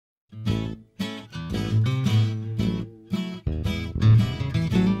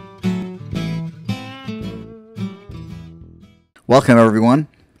Welcome, everyone.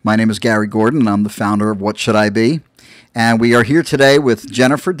 My name is Gary Gordon, and I'm the founder of What Should I Be? And we are here today with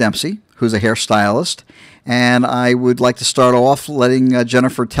Jennifer DEMPSEY, who's a hairstylist. And I would like to start off letting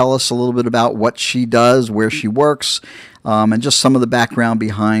Jennifer tell us a little bit about what she does, where she works, and just some of the background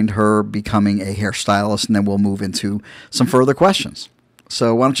behind her becoming a hairstylist, and then we'll move into some further questions.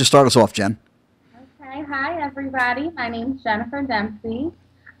 So why don't you start us off, Jen? Okay, hi everybody. My name is Jennifer DEMPSEY.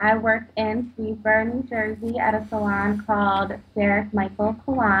 I work in Swedesboro, New Jersey at a salon called Derek Michael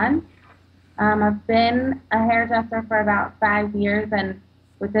Salon. I've been a hairdresser for about 5 years, and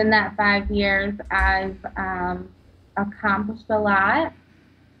within that 5 years, I've accomplished a lot.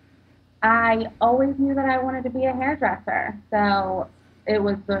 I always knew that I wanted to be a hairdresser, so it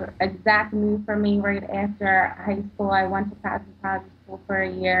was the exact move for me right after high school. I went to cosmetology school for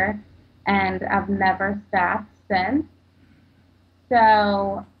a year, and I've never stopped since.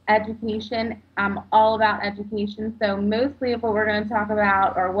 So education, I'm all about education. So mostly of what we're going to talk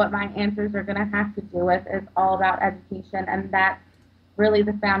about, or what my answers are going to have to do with, is all about education. And that's really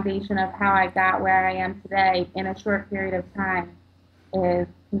the foundation of how I got where I am today in a short period of time, is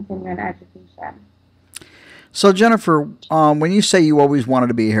continuing education. So, Jennifer, when you say you always wanted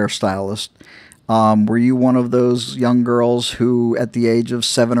to be a hairstylist, were you one of those young girls who, at the age of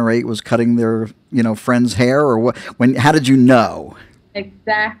 7 or 8, was cutting their, friend's hair, or what? How did you know?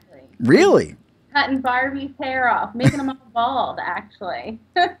 Exactly. Really? Cutting Barbie's hair off, making them all bald, actually.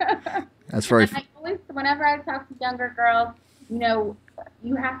 That's very. And I always, whenever I talk to younger girls,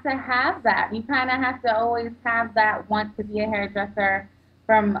 you have to have that. You kind of have to always have that want to be a hairdresser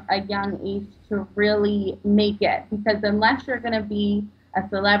from a young age to really make it. Because unless you're going to be a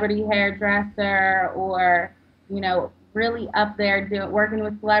celebrity hairdresser, or, really up there working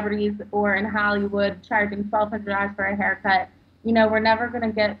with celebrities, or in Hollywood charging $1,200 for a haircut, we're never going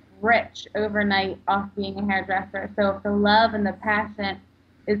to get rich overnight off being a hairdresser. So if the love and the passion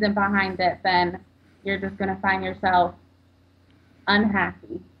isn't behind it, then you're just going to find yourself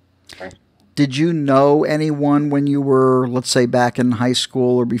unhappy. Did you know anyone when you were, let's say, back in high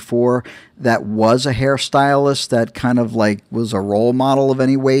school or before, that was a hairstylist, that kind of like was a role model of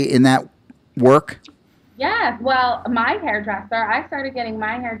any way in that work? Yeah, well, my hairdresser, I started getting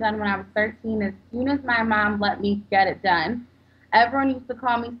my hair done when I was 13. As soon as my mom let me get it done, everyone used to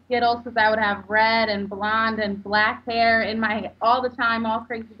call me Skittles because I would have red and blonde and black hair in my all the time, all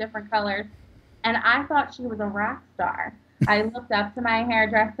crazy different colors. And I thought she was a rock star. I looked up to my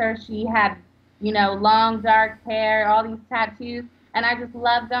hairdresser. She had, long dark hair, all these tattoos. And I just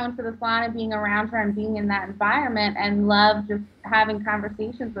loved going to the salon and being around her and being in that environment, and loved just having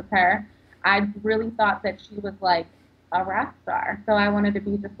conversations with her. I really thought that she was like a rock star. So I wanted to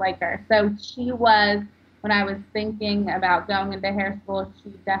be just like her. So she was, when I was thinking about going into hair school, she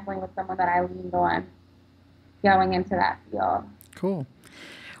definitely was someone that I leaned on going into that field. Cool.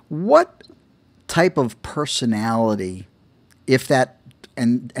 What type of personality, if that,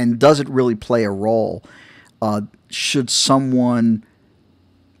 and does it really play a role, should someone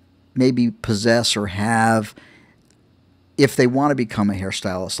maybe possess or have if they want to become a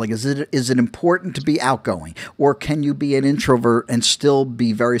hairstylist? Like, is it important to be outgoing, or can you be an introvert and still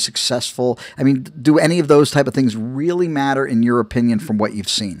be very successful? I mean, do any of those type of things really matter in your opinion from what you've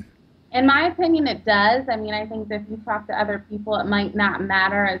seen? In my opinion, it does. I mean, I think that if you talk to other people, it might not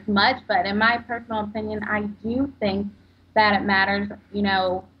matter as much. But in my personal opinion, I do think that it matters.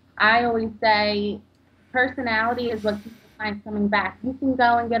 I always say personality is what keeps clients coming back. You can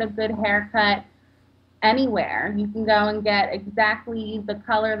go and get a good haircut anywhere. You can go and get exactly the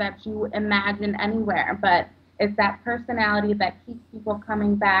color that you imagine anywhere. But it's that personality that keeps people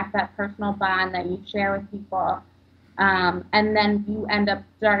coming back, that personal bond that you share with people. And then you end up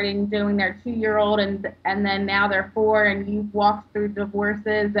starting doing their 2-year-old, and then now they're 4, and you've walked through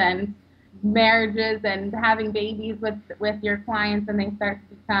divorces and marriages and having babies with your clients, and they start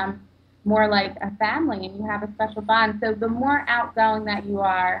to become more like a family, and you have a special bond. So the more outgoing that you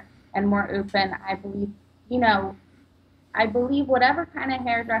are and more open, I believe whatever kind of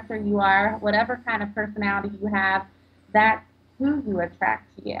hairdresser you are, whatever kind of personality you have, that's who you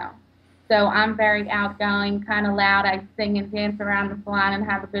attract to you. So I'm very outgoing, kind of loud. I sing and dance around the salon and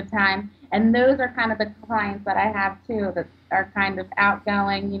have a good time. And those are kind of the clients that I have too, that are kind of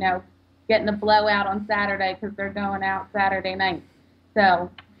outgoing, getting a blowout on Saturday because they're going out Saturday night.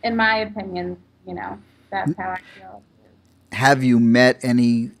 So in my opinion, that's how I feel. Have you met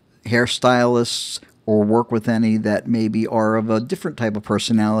any hairstylists or work with any that maybe are of a different type of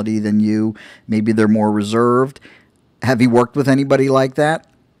personality than you? Maybe they're more reserved. Have you worked with anybody like that?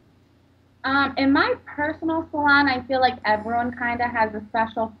 In my personal salon, I feel like everyone kind of has a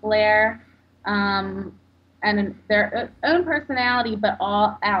special flair. and their own personality, but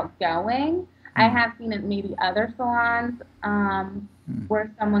all outgoing. I have seen it maybe other salons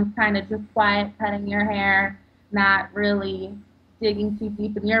where someone's kind of just quiet, cutting your hair, not really digging too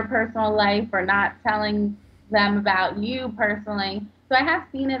deep in your personal life or not telling them about you personally. So I have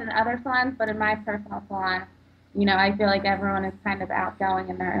seen it in other salons, but in my personal salon, I feel like everyone is kind of outgoing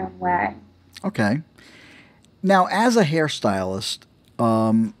in their own way. Okay. Now, as a hairstylist,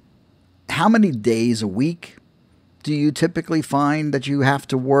 how many days a week do you typically find that you have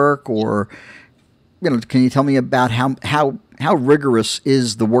to work, or can you tell me about how rigorous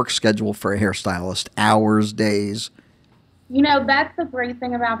is the work schedule for a hairstylist? Hours, days? That's the great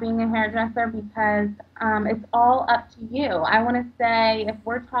thing about being a hairdresser because it's all up to you. I want to say if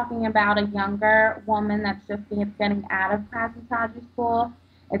we're talking about a younger woman that's just getting out of cosmetology school,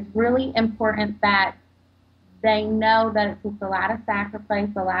 it's really important that they know that it takes a lot of sacrifice,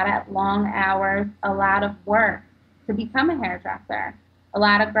 a lot of long hours, a lot of work to become a hairdresser. A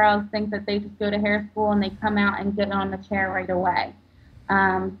lot of girls think that they just go to hair school and they come out and get on the chair right away.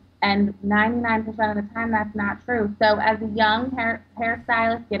 And 99% of the time, that's not true. So as a young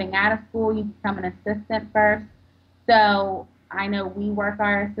hairstylist getting out of school, you become an assistant first. So I know we work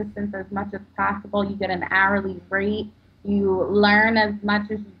our assistants as much as possible. You get an hourly rate. You learn as much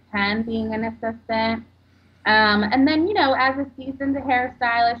as you can being an assistant. And then, as a seasoned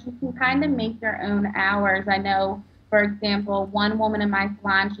hairstylist, you can kind of make your own hours. I know, for example, one woman in my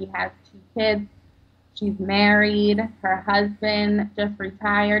salon, she has 2 kids. She's married. Her husband just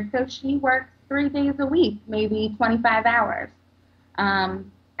retired. So she works 3 days a week, maybe 25 hours.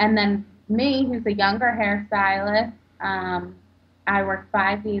 And then me, who's a younger hairstylist, I work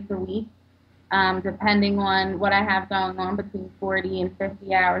 5 days a week, depending on what I have going on, between 40 and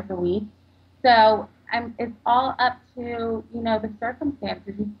 50 hours a week. So it's all up to, the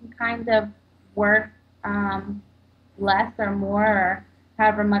circumstances. You can kind of work less or more or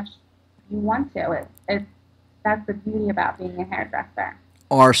however much you want to. That's the beauty about being a hairdresser.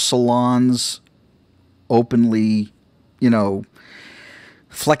 Are salons openly,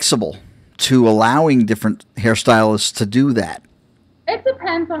 flexible to allowing different hairstylists to do that? It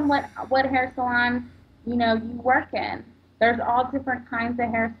depends on what hair salon, you work in. There's all different kinds of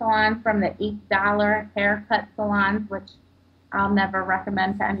hair salons, from the $8 haircut salons, which I'll never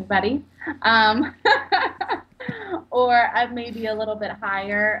recommend to anybody, or maybe a little bit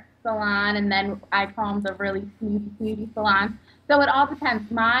higher salon, and then I call them the really snooty salons. So it all depends.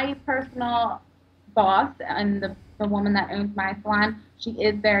 My personal boss and the woman that owns my salon, she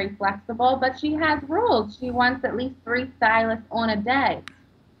is very flexible, but she has rules. She wants at least 3 stylists on a day.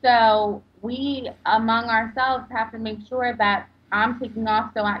 So we, among ourselves, have to make sure that I'm taking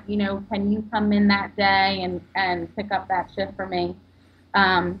off, so can you come in that day and pick up that shift for me?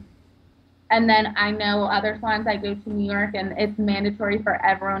 And then I know other salons, I go to New York, and it's mandatory for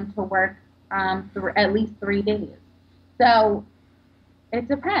everyone to work at least 3 days. So it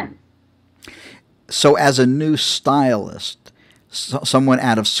depends. So as a new stylist, someone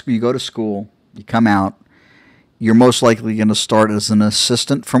out of school, you go to school, you come out, you're most likely going to start as an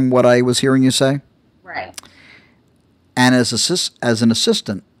assistant, from what I was hearing you say? Right. And as an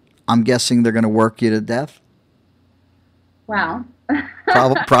assistant, I'm guessing they're going to work you to death? Well.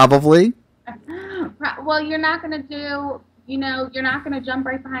 Probably? Well, you're not going to do, you're not going to jump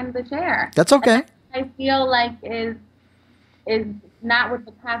right behind the chair. That's okay. I feel like is not what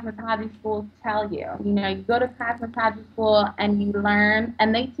the cosmetology schools tell you. You go to cosmetology school and you learn,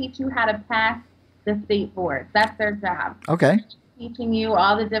 and they teach you how to pass the state boards. That's their job. Okay. They're teaching you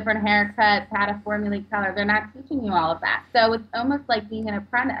all the different haircuts, how to formulate color. They're not teaching you all of that. So it's almost like being an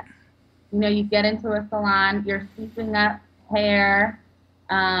apprentice. You get into a salon, you're sweeping up hair,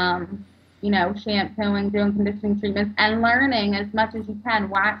 shampooing, doing conditioning treatments, and learning as much as you can,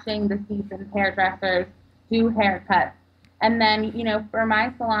 watching the seasoned hairdressers do haircuts. And then, for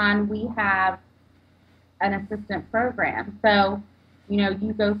my salon, we have an assistant program. So,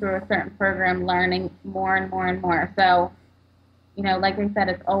 you go through a certain program learning more and more and more. So, like I said,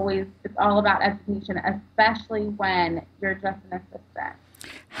 it's all about education, especially when you're just an assistant.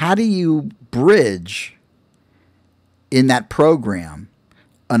 How do you bridge in that program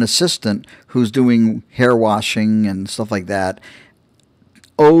an assistant who's doing hair washing and stuff like that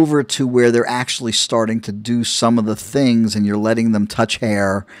over to where they're actually starting to do some of the things, and you're letting them touch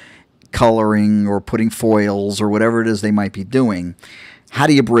hair, coloring or putting foils or whatever it is they might be doing? How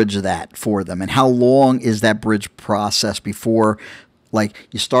do you bridge that for them? And how long is that bridge process before, like,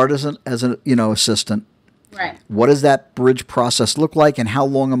 you start as an assistant? Right. What does that bridge process look like, and how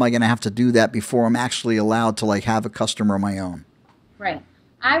long am I going to have to do that before I'm actually allowed to, like, have a customer of my own? Right.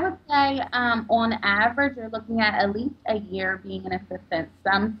 I would say, on average, you're looking at least a year being an assistant.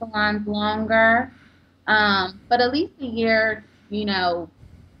 Some salons longer, but at least a year, being an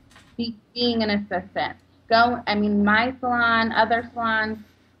assistant. I mean, my salon, other salons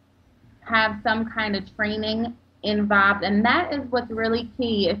have some kind of training involved, and that is what's really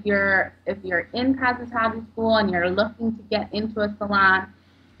key. If you're in cosmetology school and you're looking to get into a salon,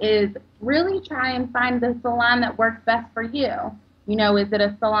 is really try and find the salon that works best for you. Is it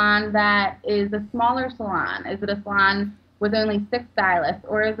a salon that is a smaller salon? Is it a salon with only 6 stylists,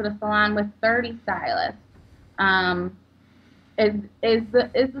 or is it a salon with 30 stylists? Um, is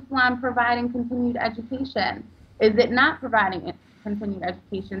the salon providing continued education? Is it not providing continued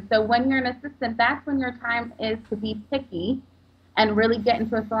education? So when you're an assistant, that's when your time is to be picky and really get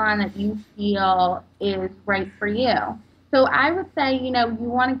into a salon that you feel is right for you. So I would say, you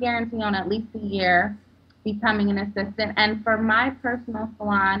want to guarantee on at least a year becoming an assistant. And for my personal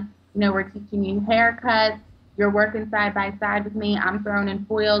salon, we're teaching you haircuts. You're working side by side with me. I'm throwing in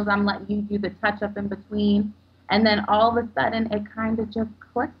foils. I'm letting you do the touch up in between. And then all of a sudden, it kind of just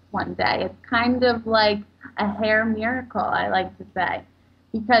clicks one day. It's kind of like a hair miracle, I like to say.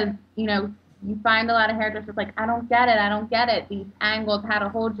 Because, you find a lot of hairdressers like, I don't get it. I don't get it. These angles, how to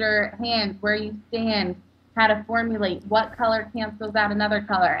hold your hands, where you stand, how to formulate, what color cancels out another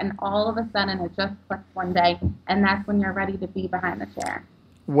color. And all of a sudden, it just clicks one day. And that's when you're ready to be behind the chair.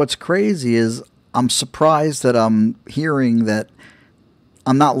 What's crazy is I'm surprised that I'm hearing that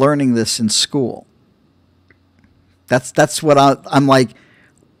I'm not learning this in school. That's what I'm like.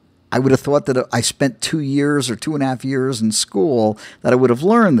 I would have thought that I spent 2 years or 2.5 years in school that I would have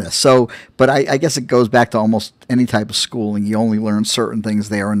learned this. So, but I guess it goes back to almost any type of schooling. You only learn certain things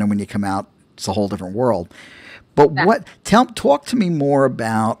there, and then when you come out, it's a whole different world. But talk to me more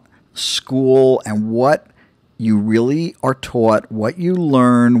about school and what you really are taught, what you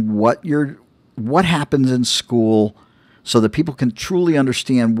learn, what happens in school, so that people can truly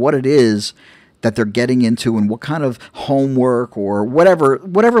understand what it is that they're getting into and what kind of homework or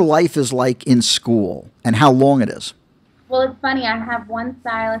whatever life is like in school and how long it is. Well, it's funny. I have one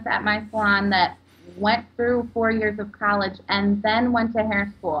stylist at my salon that went through 4 years of college and then went to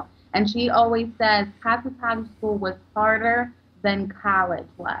hair school. And she always says cosmetology school was harder than college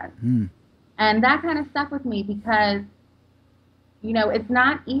was. And that kind of stuck with me because, it's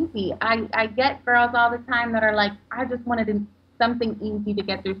not easy. I get girls all the time that are like, I just wanted something easy to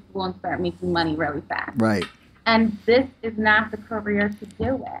get through school and start making money really fast. Right. And this is not the career to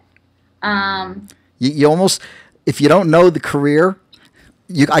do it. You almost, if you don't know the career,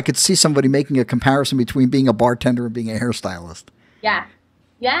 I could see somebody making a comparison between being a bartender and being a hairstylist. Yeah.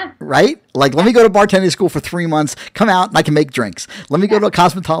 Yeah. Right? Like, let me go to bartending school for 3 months, come out, and I can make drinks. Let me go to a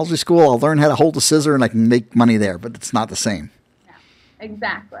cosmetology school, I'll learn how to hold a scissor, and I can make money there. But it's not the same. No,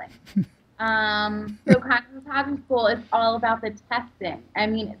 exactly. So cosmetology school is all about the testing. I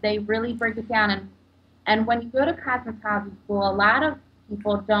mean, they really break it down. And when you go to cosmetology school, a lot of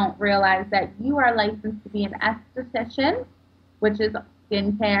people don't realize that you are licensed to be an esthetician, which is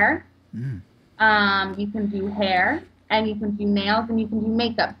skincare. You can do hair, and you can do nails, and you can do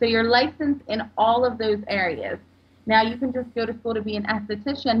makeup. So you're licensed in all of those areas. Now, you can just go to school to be an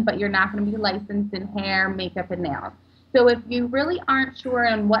esthetician, but you're not going to be licensed in hair, makeup, and nails. So if you really aren't sure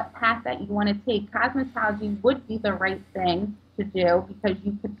on what path that you want to take, cosmetology would be the right thing to do because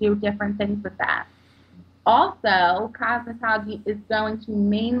you could do different things with that. Also, cosmetology is going to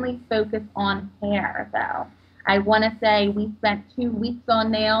mainly focus on hair, though. I want to say we spent 2 weeks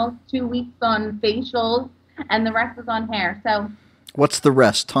on nails, 2 weeks on facials, and the rest is on hair. So, what's the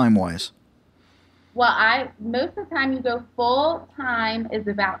rest time-wise? Well, most of the time you go full time is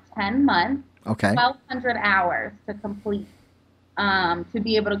about 10 months. Okay. 1,200 hours to complete to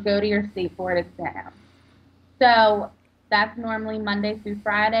be able to go to your state board exam. So that's normally Monday through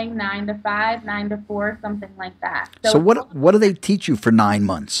Friday, 9 to 5, 9 to 4, something like that. So what do they teach you for 9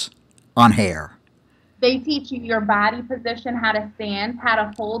 months on hair? They teach you your body position, how to stand, how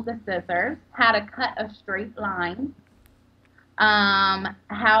to hold the scissors, how to cut a straight line,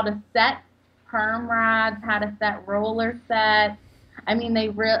 how to set perm rods, how to set roller sets. I mean,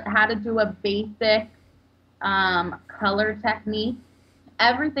 how to do a basic color technique.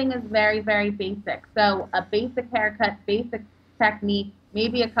 Everything is very, very basic. So a basic haircut, basic technique,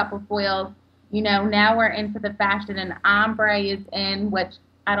 maybe a couple foils. Now we're into the fashion, and ombre is in, which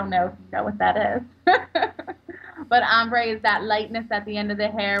I don't know if you know what that is. But ombre is that lightness at the end of the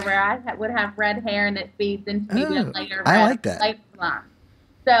hair where I would have red hair and it fades into maybe a lighter red. I like that. Light blonde.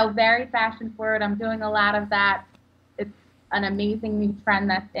 So very fashion forward. I'm doing a lot of that. It's an amazing new trend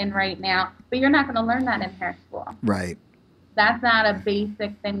that's in right now. But you're not going to learn that in hair school. Right. That's not a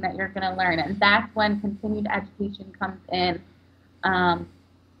basic thing that you're going to learn. And that's when continued education comes in. Um,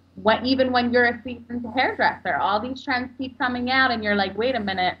 even when you're a seasoned hairdresser, all these trends keep coming out, and you're like, wait a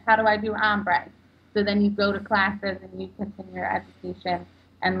minute, how do I do ombre? So then you go to classes and you continue your education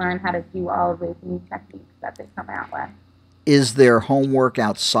and learn how to do all of those new techniques that they come out with. Is there homework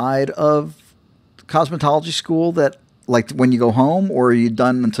outside of cosmetology school that, like when you go home, or are you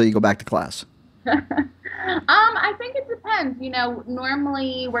done until you go back to class? I think it depends.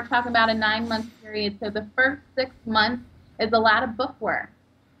 Normally we're talking about a 9-month period, so the first 6 months is a lot of book work.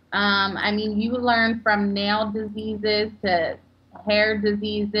 I mean, you learn from nail diseases to hair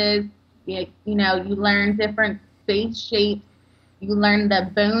diseases. You learn different face shapes. You learn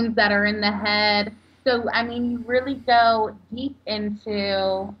the bones that are in the head. So, I mean, you really go deep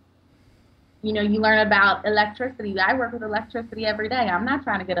into, you learn about electricity. I work with electricity every day. I'm not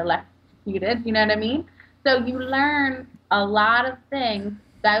trying to get electrocuted, you know what I mean? So you learn a lot of things.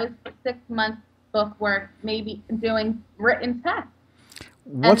 Those 6 months book work, maybe doing written tests.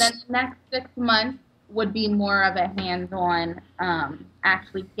 And then the next 6 months would be more of a hands-on,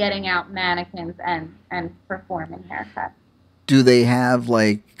 actually getting out mannequins and performing haircuts. Do they have,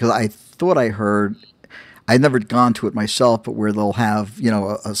 like, because I thought I heard, I've never gone to it myself, but where they'll have,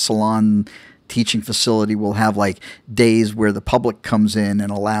 a salon teaching facility will have like days where the public comes in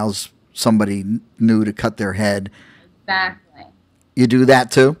and allows somebody new to cut their head. Exactly. You do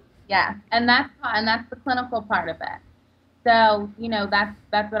that too? Yeah, and that's the clinical part of it. So,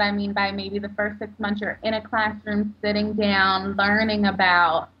 that's what I mean by maybe the first 6 months you're in a classroom, sitting down, learning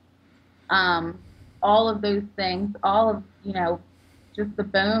about all of those things. All of, just the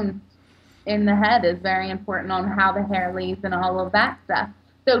bones in the head is very important on how the hair lays and all of that stuff.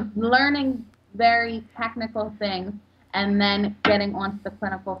 So learning very technical things and then getting onto the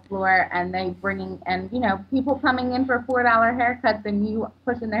clinical floor, and they bringing, and people coming in for $4 haircuts and you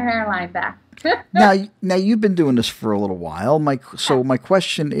pushing their hairline back. Now you've been doing this for a little while. My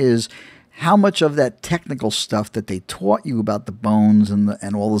question is, how much of that technical stuff that they taught you about the bones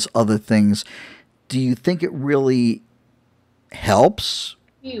and all those other things, do you think it really helps?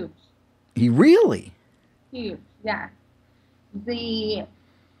 Huge. Really? Huge, yeah. The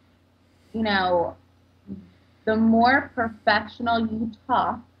more professional you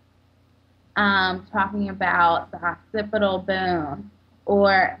talk, talking about the occipital bone,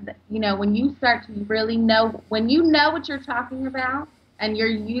 or, when you start to really know, when you know what you're talking about and you're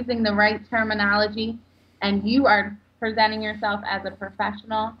using the right terminology and you are presenting yourself as a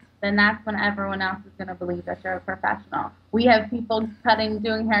professional, then that's when everyone else is going to believe that you're a professional. We have people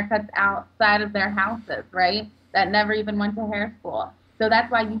doing haircuts outside of their houses, right, that never even went to hair school. So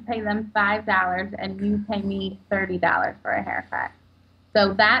that's why you pay them $5 and you pay me $30 for a haircut.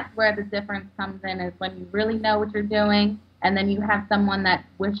 So that's where the difference comes in, is when you really know what you're doing, and then you have someone that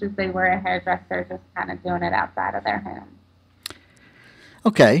wishes they were a hairdresser just kind of doing it outside of their home.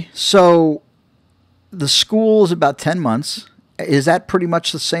 Okay, so the school is about 10 months. Is that pretty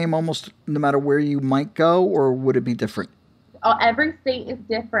much the same almost no matter where you might go, or would it be different? Oh, every state is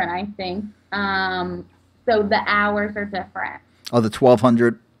different, I think. So the hours are different. Oh, the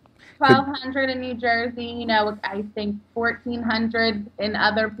 1,200? 1,200 in New Jersey, I think 1,400 in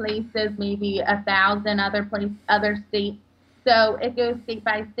other places, maybe 1,000 other states. So it goes state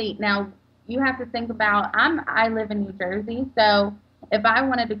by state. Now, you have to think about, I live in New Jersey, so if I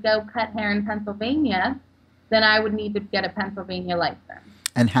wanted to go cut hair in Pennsylvania, then I would need to get a Pennsylvania license.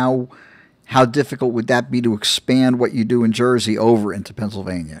 And how difficult would that be to expand what you do in Jersey over into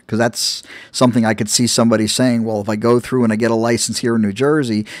Pennsylvania? Because that's something I could see somebody saying, well, if I go through and I get a license here in New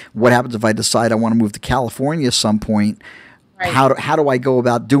Jersey, what happens if I decide I want to move to California at some point? Right. How do I go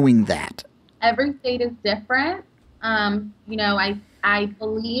about doing that? Every state is different. I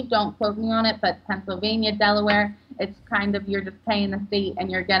believe, don't quote me on it, but Pennsylvania, Delaware, it's kind of, you're just paying the state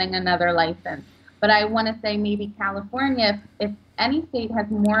and you're getting another license. But I want to say maybe California, if any state has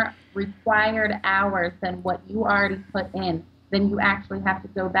more required hours than what you already put in, then you actually have to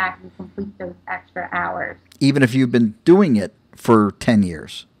go back and complete those extra hours. Even if you've been doing it for 10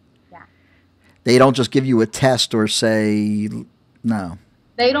 years? Yeah. They don't just give you a test or say, no.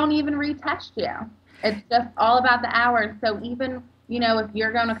 They don't even retest you. It's just all about the hours. So even, if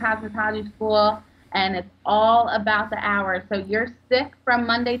you're going to cosmetology school and it's all about the hours. So you're sick from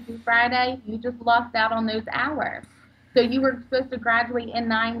Monday through Friday, you just lost out on those hours. So you were supposed to graduate in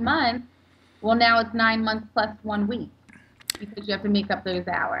 9 months. Well, now it's 9 months plus 1 week because you have to make up those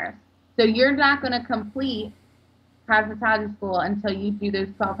hours. So you're not going to complete cosmetology school until you do those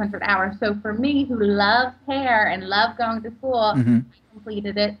 1,200 hours. So for me, who loves hair and love going to school, I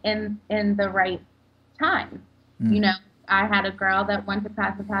completed it in the right time. I had a girl that went to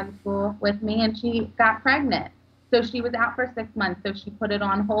cosmetology school with me, and she got pregnant. So she was out for 6 months. So she put it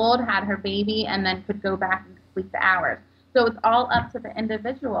on hold, had her baby, and then could go back and complete the hours. So it's all up to the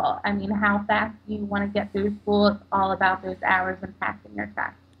individual. I mean, how fast you want to get through school, it's all about those hours and passing your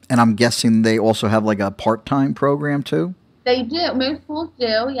test. And I'm guessing they also have like a part-time program too? They do. Most schools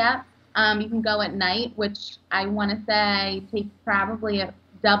do, yeah. You can go at night, which I want to say takes probably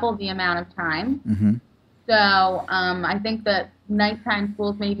double the amount of time. Mm-hmm. So I think that nighttime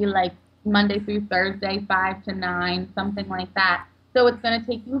schools maybe like Monday through Thursday, 5 to 9, something like that. So it's going to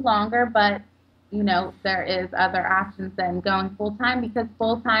take you longer, but, you know, there is other options than going full-time, because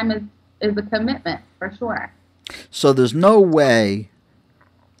full-time is a commitment for sure. So there's no way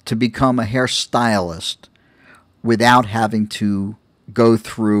to become a hairstylist without having to go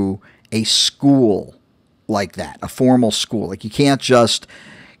through a school like that, a formal school. Like, you can't just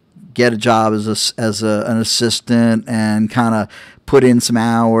get a job as an assistant and kind of put in some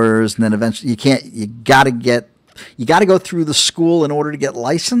hours, and then eventually you got to go through the school in order to get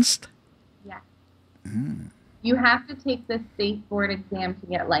licensed. Yeah. Mm. You have to take the state board exam to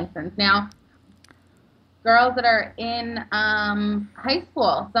get licensed. Now, girls that are in high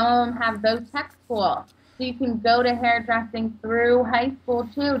school, some of them have those tech school. So you can go to hairdressing through high school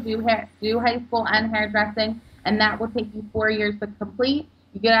too, do high school and hairdressing, and that will take you 4 years to complete.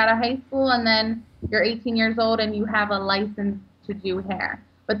 You get out of high school, and then you're 18 years old and you have a license to do hair.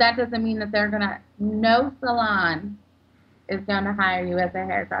 But that doesn't mean that no salon is going to hire you as a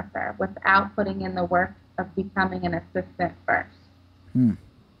hairdresser without putting in the work of becoming an assistant first. Hmm.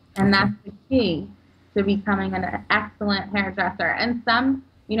 And Okay. that's the key to becoming an excellent hairdresser. And some,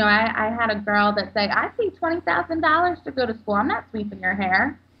 you know, I had a girl that said, I paid $20,000 to go to school. I'm not sweeping your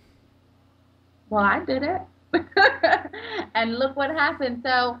hair. Well, I did it. And look what happened.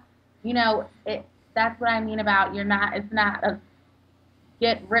 So, you know, that's what I mean about it's not a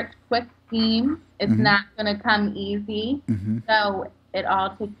get rich quick scheme. It's Mm-hmm. not going to come easy. Mm-hmm. So it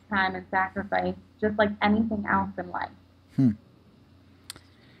all takes time and sacrifice, just like anything else in life. Hmm.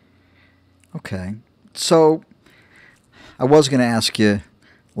 Okay. So I was going to ask you,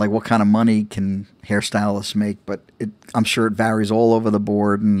 like, what kind of money can hairstylists make, but I'm sure it varies all over the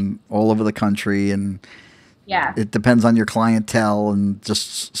board and all over the country, and Yeah. it depends on your clientele, and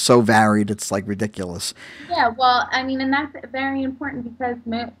just so varied, it's like ridiculous. Yeah, well, I mean, and that's very important because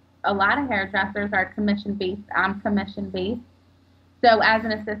a lot of hairdressers are commission-based. I'm commission-based. So as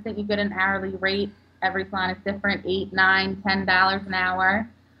an assistant, you get an hourly rate. Every salon is different, $8, $9, $10 an hour,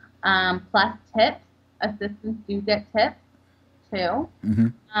 plus tips. Assistants do get tips, too. Mm-hmm.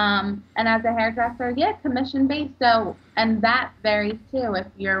 And as a hairdresser, yeah, commission-based. So, and that varies, too. If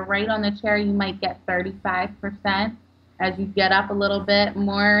you're right on the chair, you might get 35%. As you get up a little bit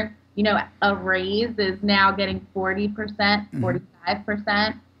more, you know, a raise is now getting 40%,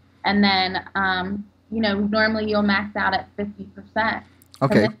 45%. And then, you know, normally you'll max out at 50%.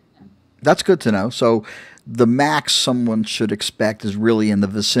 Okay. Commission. That's good to know. So the max someone should expect is really in the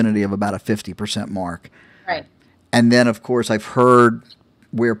vicinity of about a 50% mark. Right. And then, of course, I've heard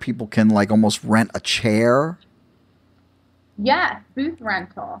where people can, like, almost rent a chair. Yes, booth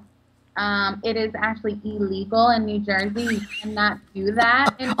rental. It is actually illegal in New Jersey. You cannot do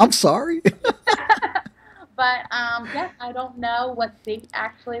that. I'm sorry. But yes, I don't know what state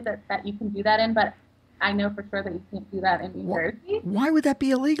actually that you can do that in, but I know for sure that you can't do that in New Jersey. Why would that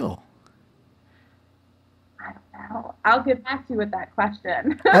be illegal? I don't know. I'll get back to you with that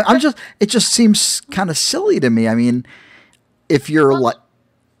question. It just seems kind of silly to me. I mean, if you're like,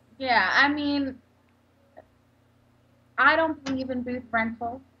 Yeah, I mean, I don't believe in booth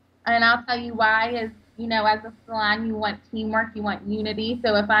rentals, and I'll tell you why. Is, you know, as a salon, you want teamwork, you want unity.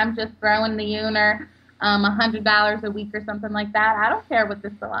 So if I'm just throwing the owner $100 a week or something like that, I don't care what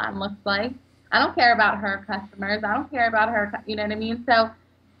the salon looks like. I don't care about her customers. I don't care about her, you know what I mean? So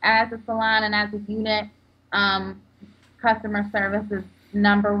as a salon and as a unit, customer service is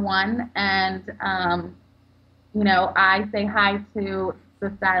number one. And, you know, I say hi to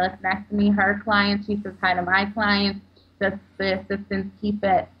the stylist next to me, her clients. She says hi to my clients. The assistants keep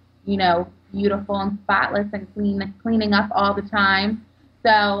it, you know, beautiful and spotless and cleaning up all the time.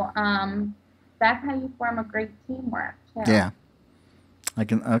 So that's how you form a great teamwork, too. yeah, I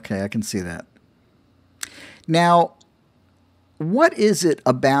can see that. Now, what is it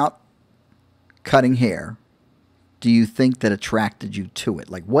about cutting hair do you think that attracted you to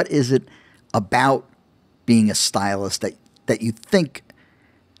it? Like, what is it about being a stylist that you think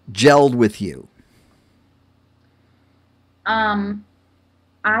gelled with you?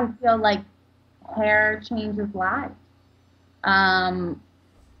 I feel like hair changes lives.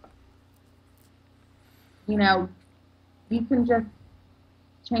 You know, you can just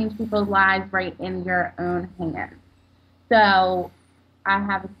change people's lives right in your own hands. So I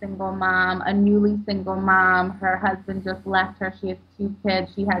have a single mom, a newly single mom. Her husband just left her. She has 2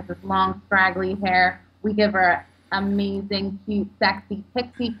 kids. She has this long, scraggly hair. We give her an amazing, cute, sexy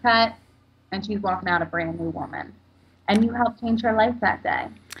pixie cut, and she's walking out a brand new woman. And you help change her life that day.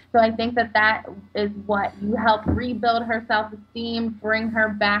 So I think that that is what you help rebuild her self-esteem, bring her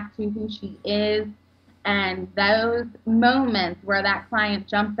back to who she is. And those moments where that client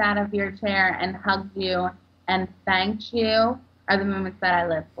jumps out of your chair and hugs you and thanks you are the moments that I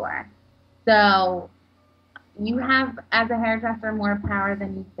live for. So you have, as a hairdresser, more power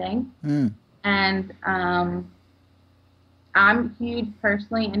than you think. And I'm huge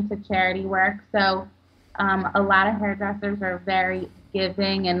personally into charity work. So a lot of hairdressers are very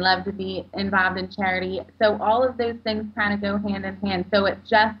giving and love to be involved in charity. So all of those things kind of go hand in hand. So it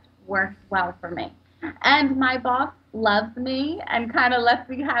just works well for me. And my boss loves me and kind of lets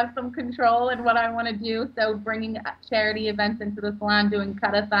me have some control in what I want to do. So bringing charity events into the salon, doing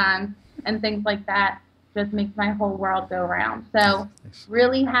cut-a-thons and things like that just makes my whole world go round. So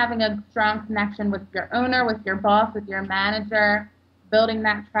really having a strong connection with your owner, with your boss, with your manager, building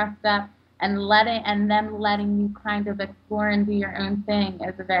that trust up, and them letting you kind of explore and do your own thing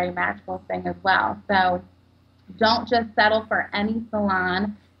is a very magical thing as well. So don't just settle for any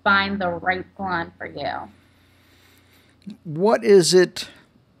salon. Find the right salon for you. What is it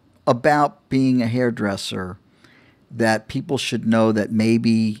about being a hairdresser that people should know that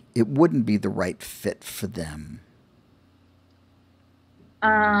maybe it wouldn't be the right fit for them?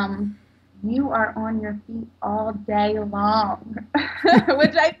 You are on your feet all day long,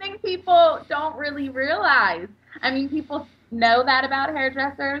 which I think people don't really realize. I mean, people know that about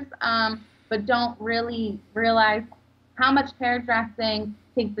hairdressers, but don't really realize how much hairdressing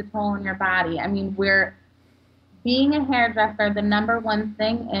takes a toll on your body. I mean, being a hairdresser, the number one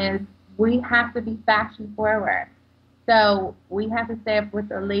thing is we have to be fashion forward. So we have to stay up with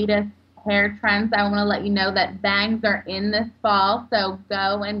the latest hair trends. I want to let you know that bangs are in this fall, so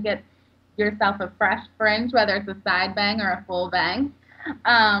go and get yourself a fresh fringe, whether it's a side bang or a full bang.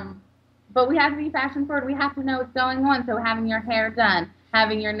 But we have to be fashion forward. We have to know what's going on. So having your hair done,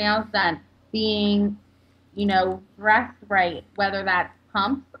 having your nails done, being, dressed right, whether that's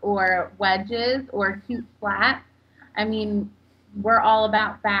pumps or wedges or cute flats. I mean, we're all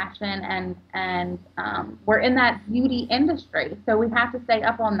about fashion and we're in that beauty industry. So we have to stay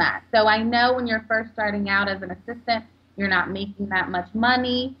up on that. So I know when you're first starting out as an assistant, you're not making that much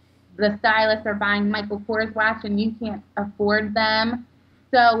money. The stylists are buying Michael Kors watch and you can't afford them.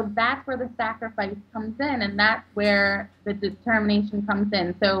 So that's where the sacrifice comes in, and that's where the determination comes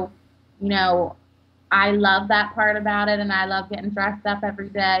in. So, I love that part about it, and I love getting dressed up every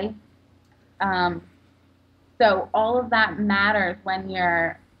day. So all of that matters when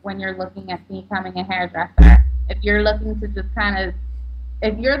you're looking at becoming a hairdresser. If you're looking to just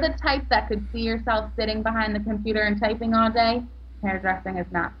if you're the type that could see yourself sitting behind the computer and typing all day, hairdressing is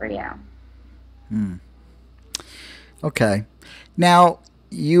not for you. Okay. Now,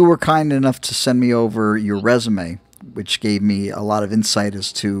 you were kind enough to send me over your resume, which gave me a lot of insight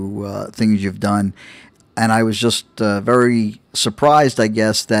as to things you've done. And I was just very surprised, I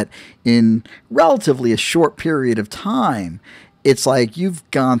guess, that in relatively a short period of time, it's like you've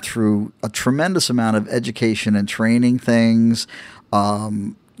gone through a tremendous amount of education and training things.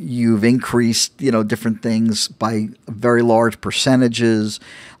 You've increased, different things by very large percentages.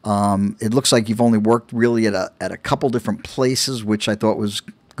 It looks like you've only worked really at a couple different places, which I thought was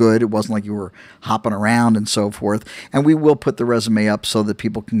good. It wasn't like you were hopping around and so forth. And we will put the resume up so that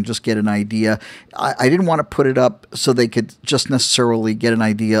people can just get an idea. I didn't want to put it up so they could just necessarily get an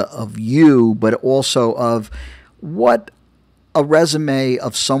idea of you, but also of what a resume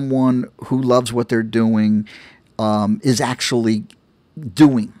of someone who loves what they're doing is actually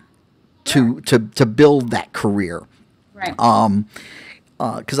doing to build that career. Right.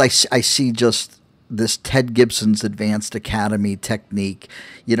 Because I see just this Ted Gibson's Advanced Academy technique,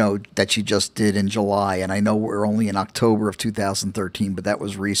 that you just did in July. And I know we're only in October of 2013, but that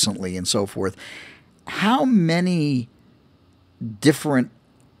was recently and so forth. How many different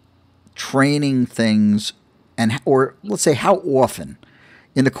training things or let's say how often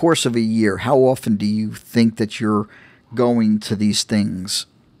in the course of a year, how often do you think that you're going to these things?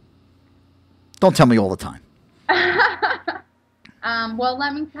 Don't tell me all the time. Well,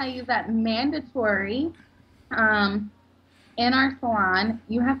 let me tell you that mandatory in our salon,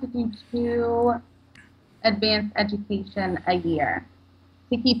 you have to do 2 advanced education a year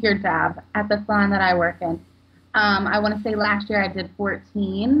to keep your job at the salon that I work in. I want to say last year I did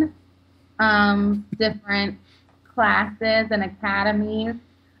 14 different classes and academies.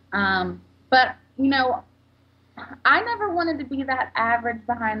 But, I never wanted to be that average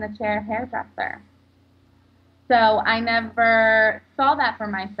behind the chair hairdresser. So I never saw that for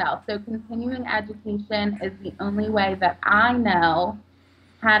myself. So continuing education is the only way that I know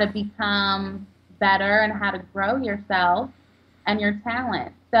how to become better and how to grow yourself and your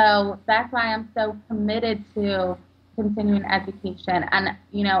talent. So that's why I'm so committed to continuing education. And,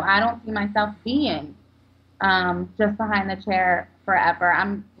 I don't see myself being just behind the chair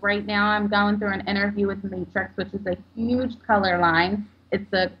forever. Right now I'm going through an interview with Matrix, which is a huge color line.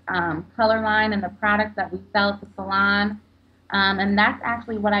 It's a color line and the products that we sell at the salon. And that's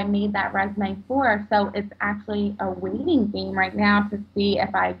actually what I made that resume for. So it's actually a waiting game right now to see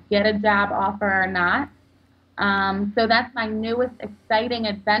if I get a job offer or not. So that's my newest exciting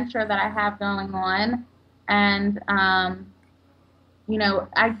adventure that I have going on. And,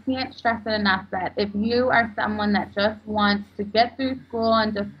 I can't stress it enough that if you are someone that just wants to get through school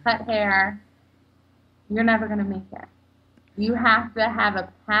and just cut hair, you're never going to make it. You have to have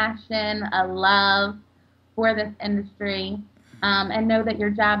a passion, a love for this industry, and know that your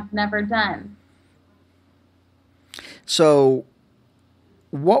job's never done. So,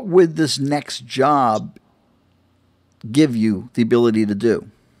 what would this next job give you the ability to do?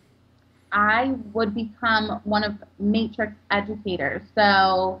 I would become one of Matrix educators.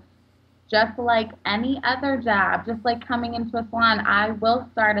 So, just like any other job, just like coming into a salon, I will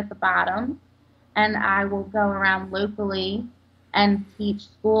start at the bottom and I will go around locally and teach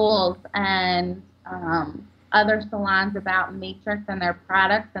schools and other salons about Matrix and their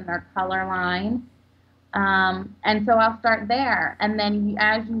products and their color line. And so I'll start there. And then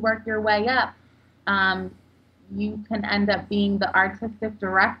as you work your way up, you can end up being the artistic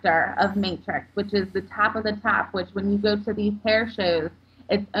director of Matrix, which is the top of the top, which when you go to these hair shows,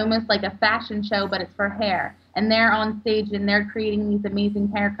 it's almost like a fashion show, but it's for hair. And they're on stage and they're creating these amazing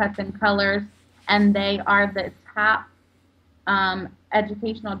haircuts and colors, and they are the top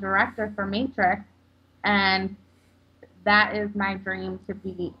educational director for Matrix. And that is my dream,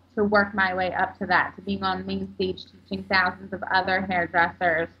 to work my way up to that, to being on the main stage teaching thousands of other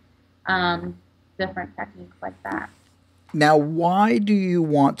hairdressers different techniques like that. Now, why do you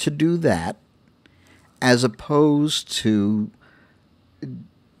want to do that as opposed to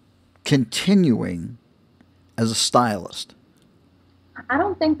continuing as a stylist? I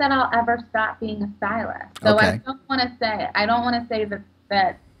don't think that I'll ever stop being a stylist. So okay. I don't want to say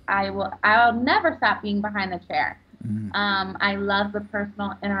that I'll never stop being behind the chair. Mm-hmm. I love the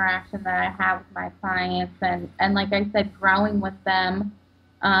personal interaction that I have with my clients, and like I said, growing with them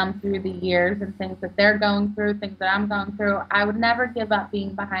through the years and things that they're going through, things that I'm going through. I would never give up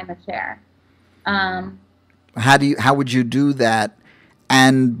being behind the chair. How would you do that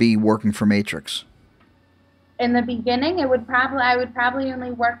and be working for Matrix? In the beginning, I would probably only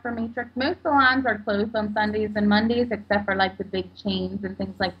work for Matrix. Most salons are closed on Sundays and Mondays, except for like the big chains and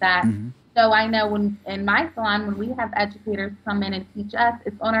things like that. Mm-hmm. So I know in my salon, when we have educators come in and teach us,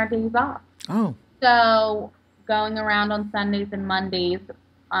 it's on our days off. Oh. So going around on Sundays and Mondays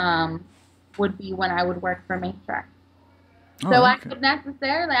would be when I would work for Matrix. Oh, so okay. I could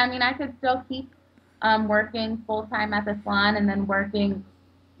necessarily, I could still keep working full-time at the salon and then working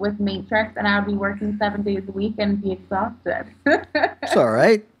with Matrix, and I would be working 7 days a week and be exhausted. It's all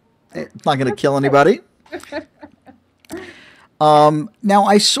right. It's not going to kill anybody. Now,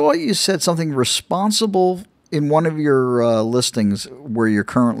 I saw you said something responsible in one of your listings where you're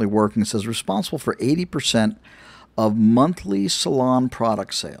currently working. It says responsible for 80% of monthly salon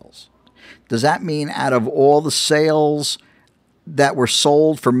product sales. Does that mean out of all the sales that were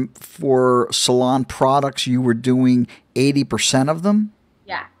sold for salon products, you were doing 80% of them?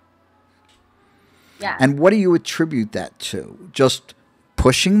 Yeah. Yeah. And what do you attribute that to? Just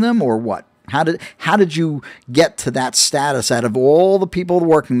pushing them, or what? How did you get to that status out of all the people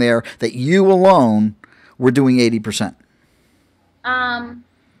working there that you alone were doing 80%?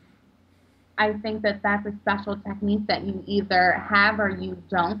 I think that that's a special technique that you either have or you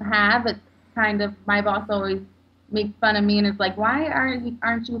don't have. It's kind of, my boss always makes fun of me and is like, why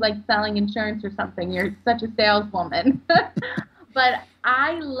aren't you like selling insurance or something? You're such a saleswoman. But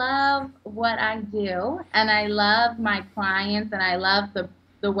I love what I do, and I love my clients, and I love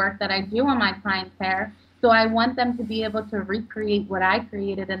the work that I do on my clients' hair. So I want them to be able to recreate what I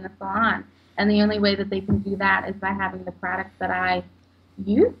created in the salon. And the only way that they can do that is by having the products that I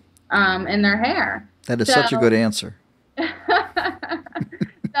use in their hair. That is such a good answer.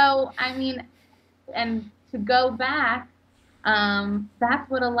 So, and to go back, that's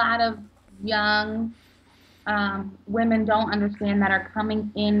what a lot of young women don't understand that are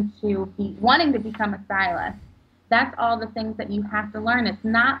coming into wanting to become a stylist. That's all the things that you have to learn. It's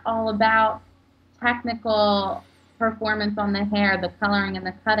not all about technical performance on the hair, the coloring and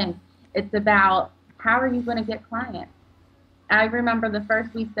the cutting. It's about how are you going to get clients. I remember the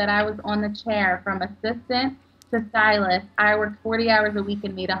first week that I was on the chair from assistant to stylist, I worked 40 hours a week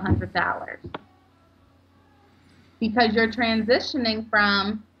and made $100 because you're transitioning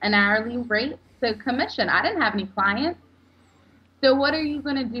from an hourly rate to commission. I didn't have any clients. So what are you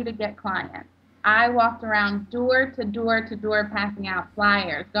going to do to get clients? I walked around door to door to door passing out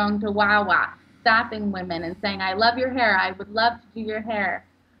flyers, going to Wawa, stopping women and saying, I love your hair. I would love to do your hair.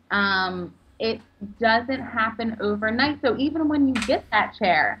 It doesn't happen overnight. So even when you get that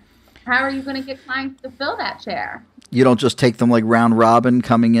chair, how are you going to get clients to fill that chair? You don't just take them like round robin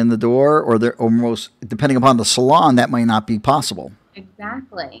coming in the door, or they're almost, depending upon the salon, that might not be possible.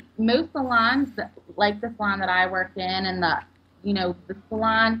 Exactly. Most salons, like the salon that I work in and the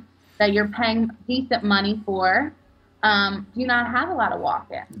salon that you're paying decent money for, do not have a lot of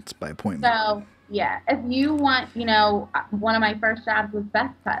walk-ins. It's by appointment. So, yeah, if you want, one of my first jobs was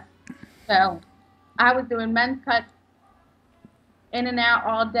best cuts. So I was doing men's cuts in and out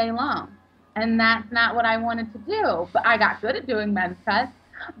all day long. And that's not what I wanted to do. But I got good at doing men's cuts,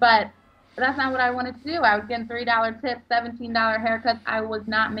 but that's not what I wanted to do. I was getting $3 tips, $17 haircuts. I was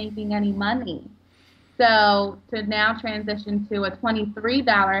not making any money. So to now transition to a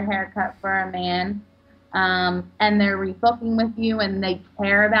 $23 haircut for a man, and they're rebooking with you and they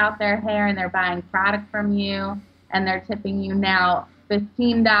care about their hair and they're buying product from you and they're tipping you now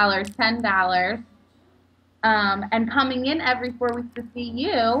 $15, $10, and coming in every 4 weeks to see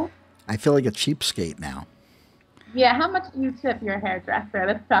you. I feel like a cheapskate now. Yeah, how much do you tip your hairdresser?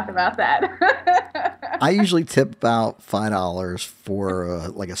 Let's talk about that. I usually tip about $5 for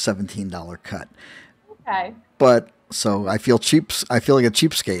like a $17 cut. Okay. But so I feel cheap. I feel like a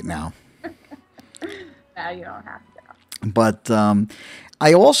cheapskate now. No, you don't have to. But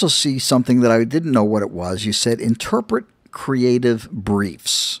I also see something that I didn't know what it was. You said interpret creative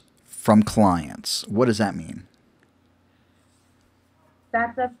briefs from clients. What does that mean?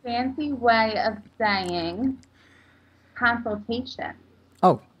 That's a fancy way of saying consultation.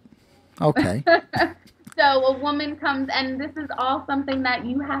 Oh, okay. So a woman comes, and this is all something that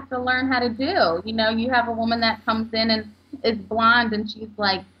you have to learn how to do. You have a woman that comes in and is blonde, and she's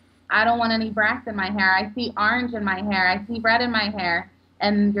like, I don't want any braids in my hair. I see orange in my hair. I see red in my hair.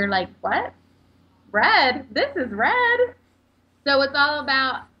 And you're like, what? Red? This is red? So it's all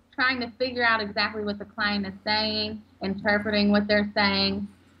about trying to figure out exactly what the client is saying, interpreting what they're saying,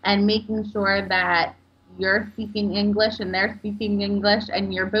 and making sure that you're speaking English and they're speaking English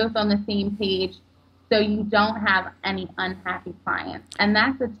and you're both on the same page so you don't have any unhappy clients. And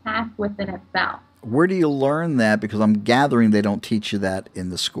that's a task within itself. Where do you learn that? Because I'm gathering they don't teach you that in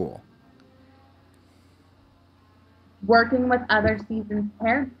the school. Working with other seasoned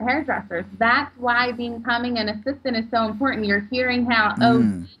hairdressers. That's why becoming an assistant is so important. You're hearing how,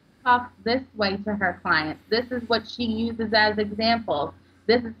 she talks this way to her clients. This is what she uses as examples.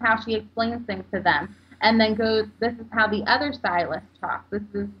 This is how she explains things to them. And then this is how the other stylists talk. This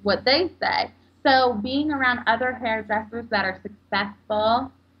is what they say. So being around other hairdressers that are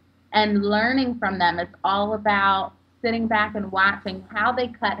successful and learning from them, it's all about sitting back and watching how they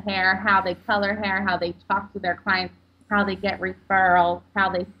cut hair, how they color hair, how they talk to their clients, how they get referrals, how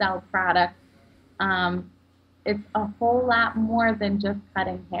they sell products. It's a whole lot more than just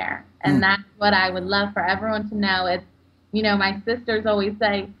cutting hair. And that's what I would love for everyone to know. It's, my sisters always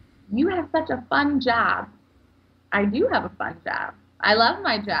say, you have such a fun job. I do have a fun job. I love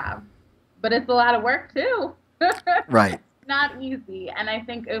my job, but it's a lot of work too. Right. Not easy. And I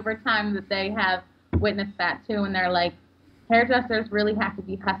think over time that they have witnessed that too. And they're like, hairdressers really have to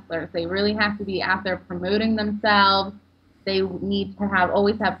be hustlers. They really have to be out there promoting themselves. They need to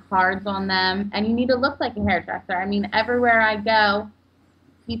always have cards on them. And you need to look like a hairdresser. I mean, everywhere I go,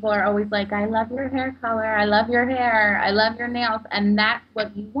 people are always like, I love your hair color. I love your hair. I love your nails. And that's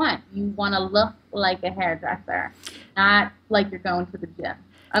what you want. You want to look like a hairdresser, not like you're going to the gym.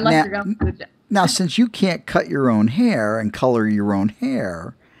 Unless you're going to the gym. Now, since you can't cut your own hair and color your own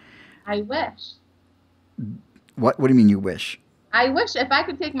hair. I wish. What do you mean you wish? I wish if I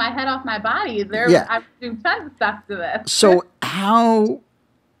could take my head off my body, I would do tons of stuff to this. So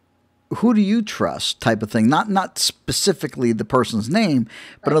who do you trust type of thing? Not specifically the person's name,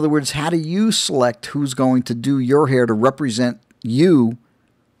 but in other words, how do you select who's going to do your hair to represent you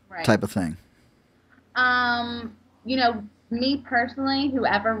type of thing? Me personally,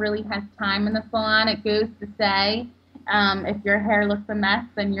 whoever really has time in the salon, it goes to say, if your hair looks a mess,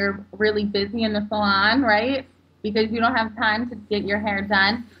 then you're really busy in the salon, right? Because you don't have time to get your hair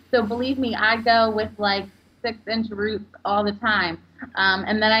done. So believe me, I go with like 6-inch roots all the time.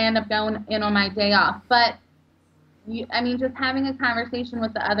 And then I end up going in on my day off. But I mean, just having a conversation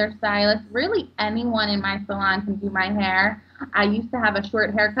with the other stylists, really anyone in my salon can do my hair. I used to have a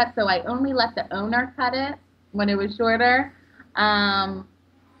short haircut, so I only let the owner cut it when it was shorter.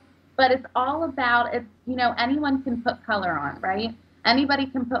 But it's all about, anyone can put color on, right? Anybody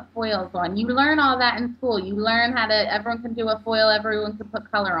can put foils on. You learn all that in school. You learn everyone can do a foil, everyone can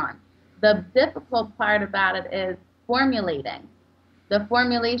put color on. The difficult part about it is formulating. The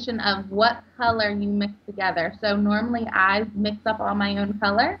formulation of what color you mix together. So normally I mix up all my own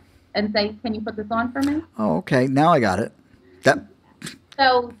color and say, can you put this on for me? Oh, okay. Now I got it.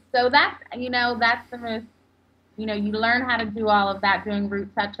 So that's, that's the most, you learn how to do all of that, doing root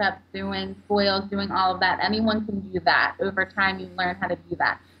touch-ups, doing foils, doing all of that. Anyone can do that. Over time, you learn how to do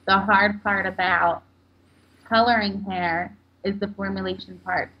that. The hard part about coloring hair is the formulation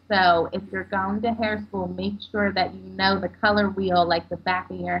part. So if you're going to hair school, make sure that you know the color wheel like the back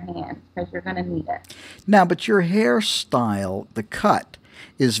of your hand, because you're going to need it. Now, but your hairstyle, the cut,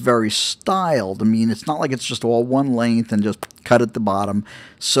 is very styled. I mean, it's not like it's just all one length and just cut at the bottom.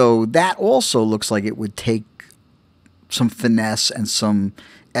 So that also looks like it would take some finesse and some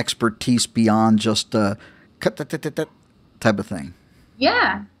expertise beyond just a cut type of thing.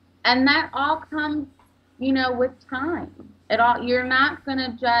 Yeah, and that all comes, with time. You're not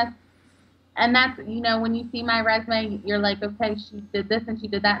gonna just, and that's, when you see my resume, you're like, okay, she did this and she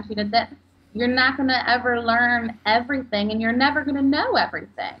did that and she did that. You're not gonna ever learn everything, and you're never gonna know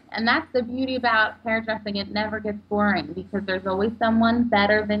everything. And that's the beauty about hairdressing. It never gets boring, because there's always someone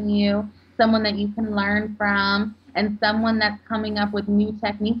better than you, someone that you can learn from, and someone that's coming up with new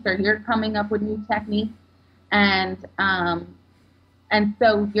techniques, or you're coming up with new techniques. And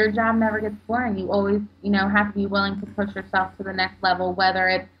so your job never gets boring. You always, have to be willing to push yourself to the next level, whether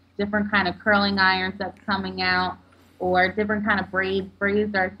it's different kind of curling irons that's coming out, or different kind of braids.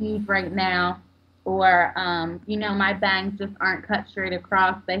 Braids are huge right now. Or, my bangs just aren't cut straight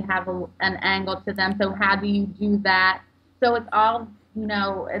across. They have an angle to them. So how do you do that? So it's all,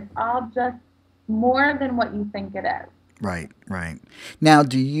 it's all just more than what you think it is. Right, right. Now,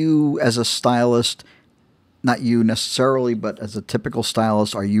 do you, as a stylist, not you necessarily, but as a typical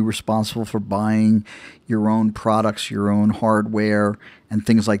stylist, are you responsible for buying your own products, your own hardware, and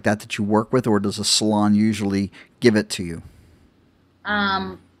things like that you work with, or does a salon usually give it to you?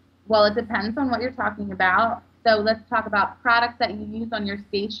 Well, it depends on what you're talking about. So let's talk about products that you use on your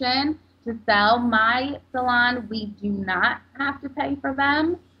station to sell. My salon, we do not have to pay for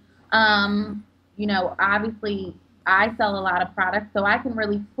them. Obviously, I sell a lot of products, so I can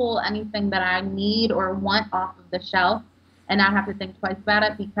really pull anything that I need or want off of the shelf and not have to think twice about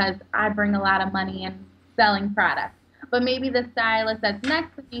it, because I bring a lot of money in selling products. But maybe the stylist that's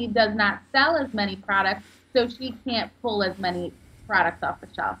next to me does not sell as many products, so she can't pull as many products off the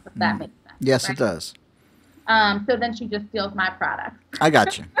shelf, if that makes sense. Yes, right? It does. So then she just steals my products. I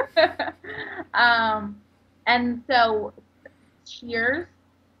got you. And so shears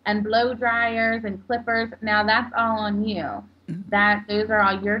and blow dryers and clippers, now that's all on you. Those are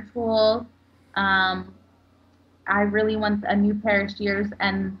all your tools. I really want a new pair of shears,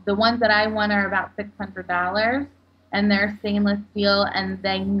 and the ones that I want are about $600, and they're stainless steel, and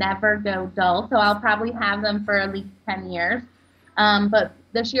they never go dull, so I'll probably have them for at least 10 years. But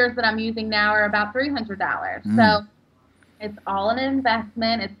the shears that I'm using now are about $300. So it's all an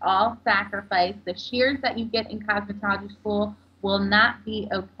investment. It's all sacrifice. The shears that you get in cosmetology school will not be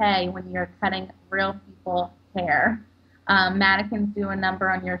okay when you're cutting real people's hair. Mannequins do a number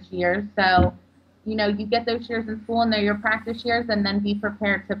on your shears. So, you get those shears in school, and they're your practice shears, and then be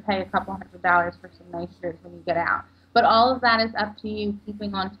prepared to pay a couple $100 for some nice shears when you get out. But all of that is up to you,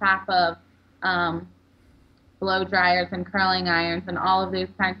 keeping on top of blow dryers and curling irons, and all of those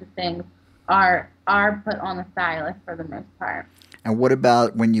kinds of things are put on the stylist for the most part. And what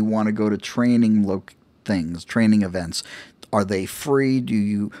about when you want to go to training events? Are they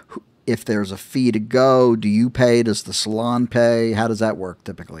free? If there's a fee to go, do you pay? Does the salon pay? How does that work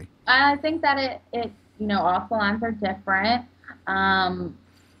typically? I think that all salons are different.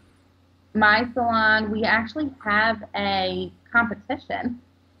 My salon, we actually have a competition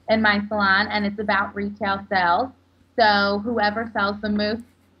in my salon, and it's about retail sales. So whoever sells the most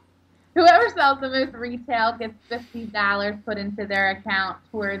retail gets $50 put into their account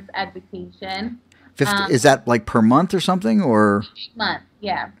towards education. 50, is that like per month or something, or? Month,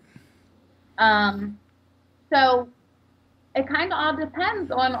 yeah. So it kind of all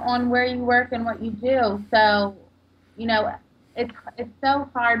depends on where you work and what you do. So, it's so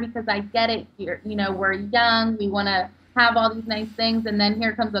hard, because I get it here. We're young, we want to have all these nice things, and then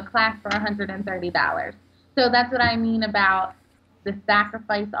here comes a class for $130. So that's what I mean about the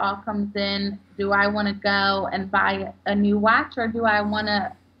sacrifice all comes in. Do I want to go and buy a new watch, or do I want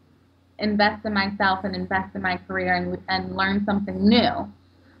to invest in myself and invest in my career and learn something new?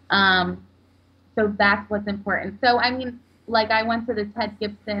 Um, so that's what's important. So, I mean, like I went to the Ted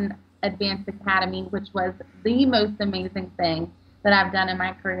Gibson Advanced Academy, which was the most amazing thing that I've done in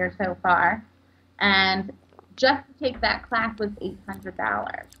my career so far. And just to take that class was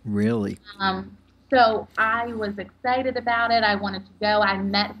 $800. Really? So I was excited about it. I wanted to go. I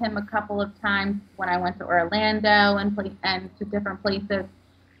met him a couple of times when I went to Orlando and to different places.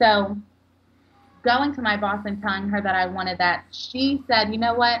 So going to my boss and telling her that I wanted that, she said, you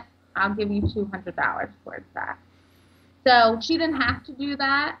know what? I'll give you $200 towards that. So she didn't have to do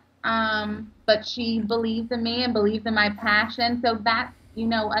that, but she believed in me and believed in my passion. So that's,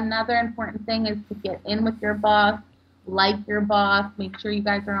 another important thing is to get in with your boss, like your boss, make sure you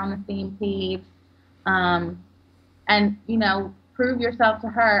guys are on the same page, and, prove yourself to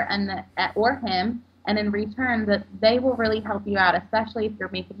her or him, and in return that they will really help you out, especially if you're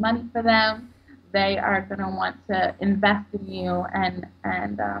making money for them. They are going to want to invest in you and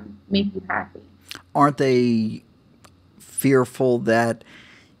make you happy. Aren't they fearful that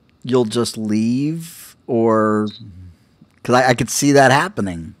you'll just leave, or because I could see that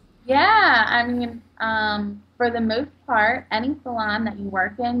happening? Yeah, I mean, for the most part, any salon that you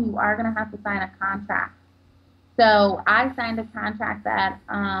work in, you are going to have to sign a contract. So I signed a contract that,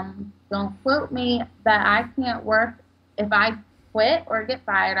 don't quote me, that I can't work if I quit or get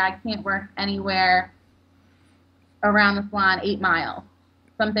fired. I can't work anywhere around the salon 8 miles,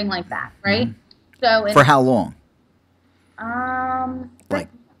 something like that, right? Mm-hmm. So for how long? Like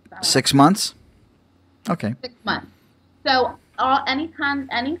 6 months? Okay. 6 months. So any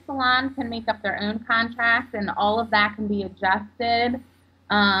salon can make up their own contract, and all of that can be adjusted.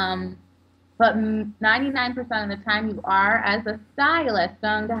 But 99% of the time, you are, as a stylist,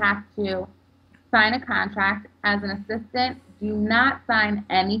 going to have to sign a contract. As an assistant, do not sign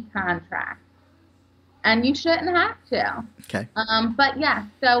any contract, and you shouldn't have to. Okay. But yeah,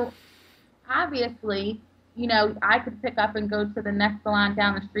 so obviously, I could pick up and go to the next salon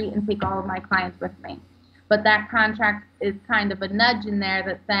down the street and take all of my clients with me. But that contract is kind of a nudge in there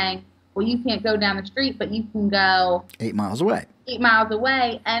that's saying, well, you can't go down the street, but you can go 8 miles away. 8 miles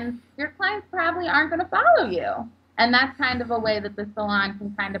away, and your clients probably aren't going to follow you. And that's kind of a way that the salon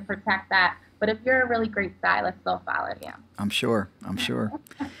can kind of protect that. But if you're a really great stylist, they'll follow you. I'm sure.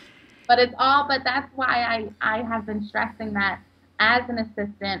 But that's why I have been stressing that as an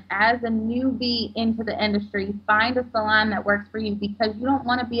assistant, as a newbie into the industry, find a salon that works for you, because you don't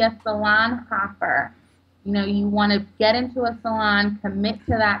want to be a salon hopper. You want to get into a salon, commit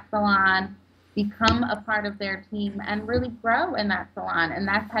to that salon, become a part of their team, and really grow in that salon. And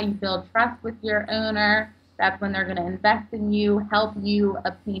that's how you build trust with your owner. That's when they're going to invest in you, help you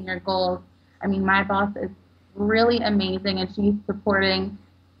obtain your goals. I mean, my boss is really amazing, and she's supporting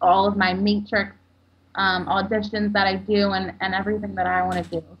all of my matrix auditions that I do and everything that I want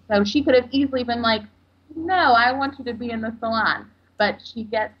to do. So she could have easily been like, no, I want you to be in the salon. But she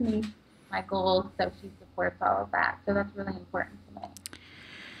gets me my goals, so she supports all of that. So that's really important to me.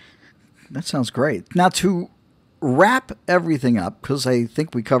 That sounds great. Now, to wrap everything up, because I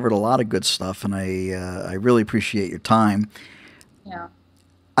think we covered a lot of good stuff, and I really appreciate your time. Yeah.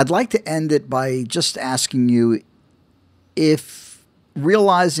 I'd like to end it by just asking you if,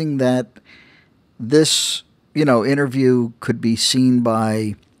 realizing that this, interview could be seen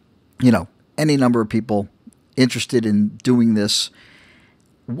by, any number of people interested in doing this,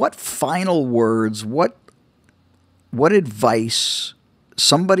 what final words, what advice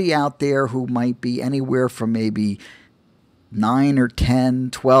somebody out there who might be anywhere from maybe 9 or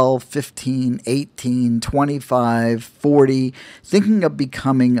 10, 12, 15, 18, 25, 40, thinking of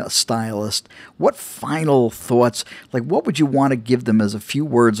becoming a stylist, what final thoughts, like what would you want to give them as a few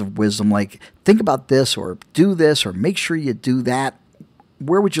words of wisdom, like think about this or do this or make sure you do that?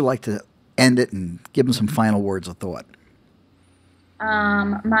 Where would you like to end it and give them some final words of thought?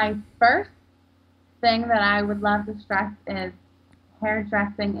 My first thing that I would love to stress is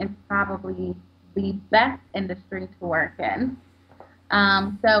hairdressing is probably the best industry to work in.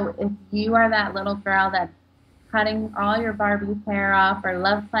 So if you are that little girl that's cutting all your Barbie's hair off, or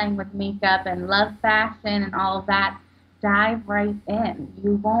loves playing with makeup and loves fashion and all of that, dive right in.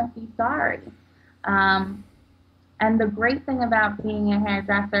 You won't be sorry. And the great thing about being a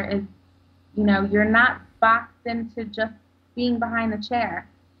hairdresser is, you're not boxed into just being behind the chair.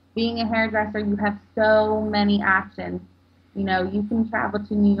 Being a hairdresser, you have so many options. You can travel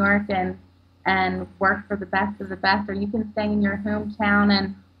to New York and work for the best of the best, or you can stay in your hometown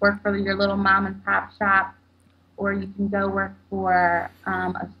and work for your little mom and pop shop. or you can go work for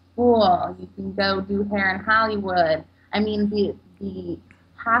a school. You can go do hair in Hollywood. I mean, the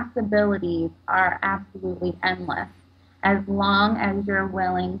possibilities are absolutely endless as long as you're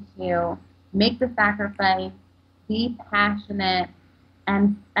willing to make the sacrifice, be passionate,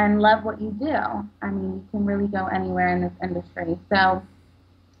 and love what you do. I mean, you can really go anywhere in this industry. So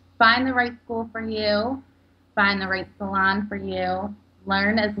find the right school for you, find the right salon for you,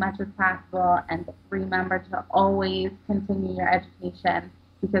 learn as much as possible, and remember to always continue your education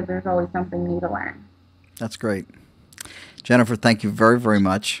because there's always something new to learn. That's great. Jennifer, thank you very, very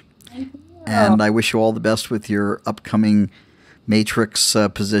much. Thank you. And I wish you all the best with your upcoming Matrix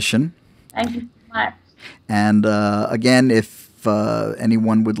position. Thank you so much. And again, if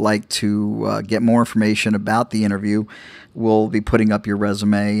anyone would like to get more information about the interview, we'll be putting up your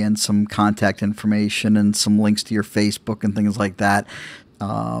resume and some contact information and some links to your Facebook and things like that.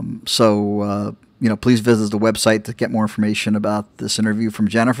 Please visit the website to get more information about this interview from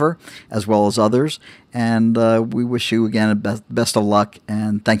Jennifer, as well as others. And we wish you again best of luck,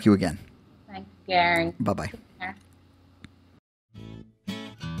 and thank you again. Thanks, Gary. Bye-bye.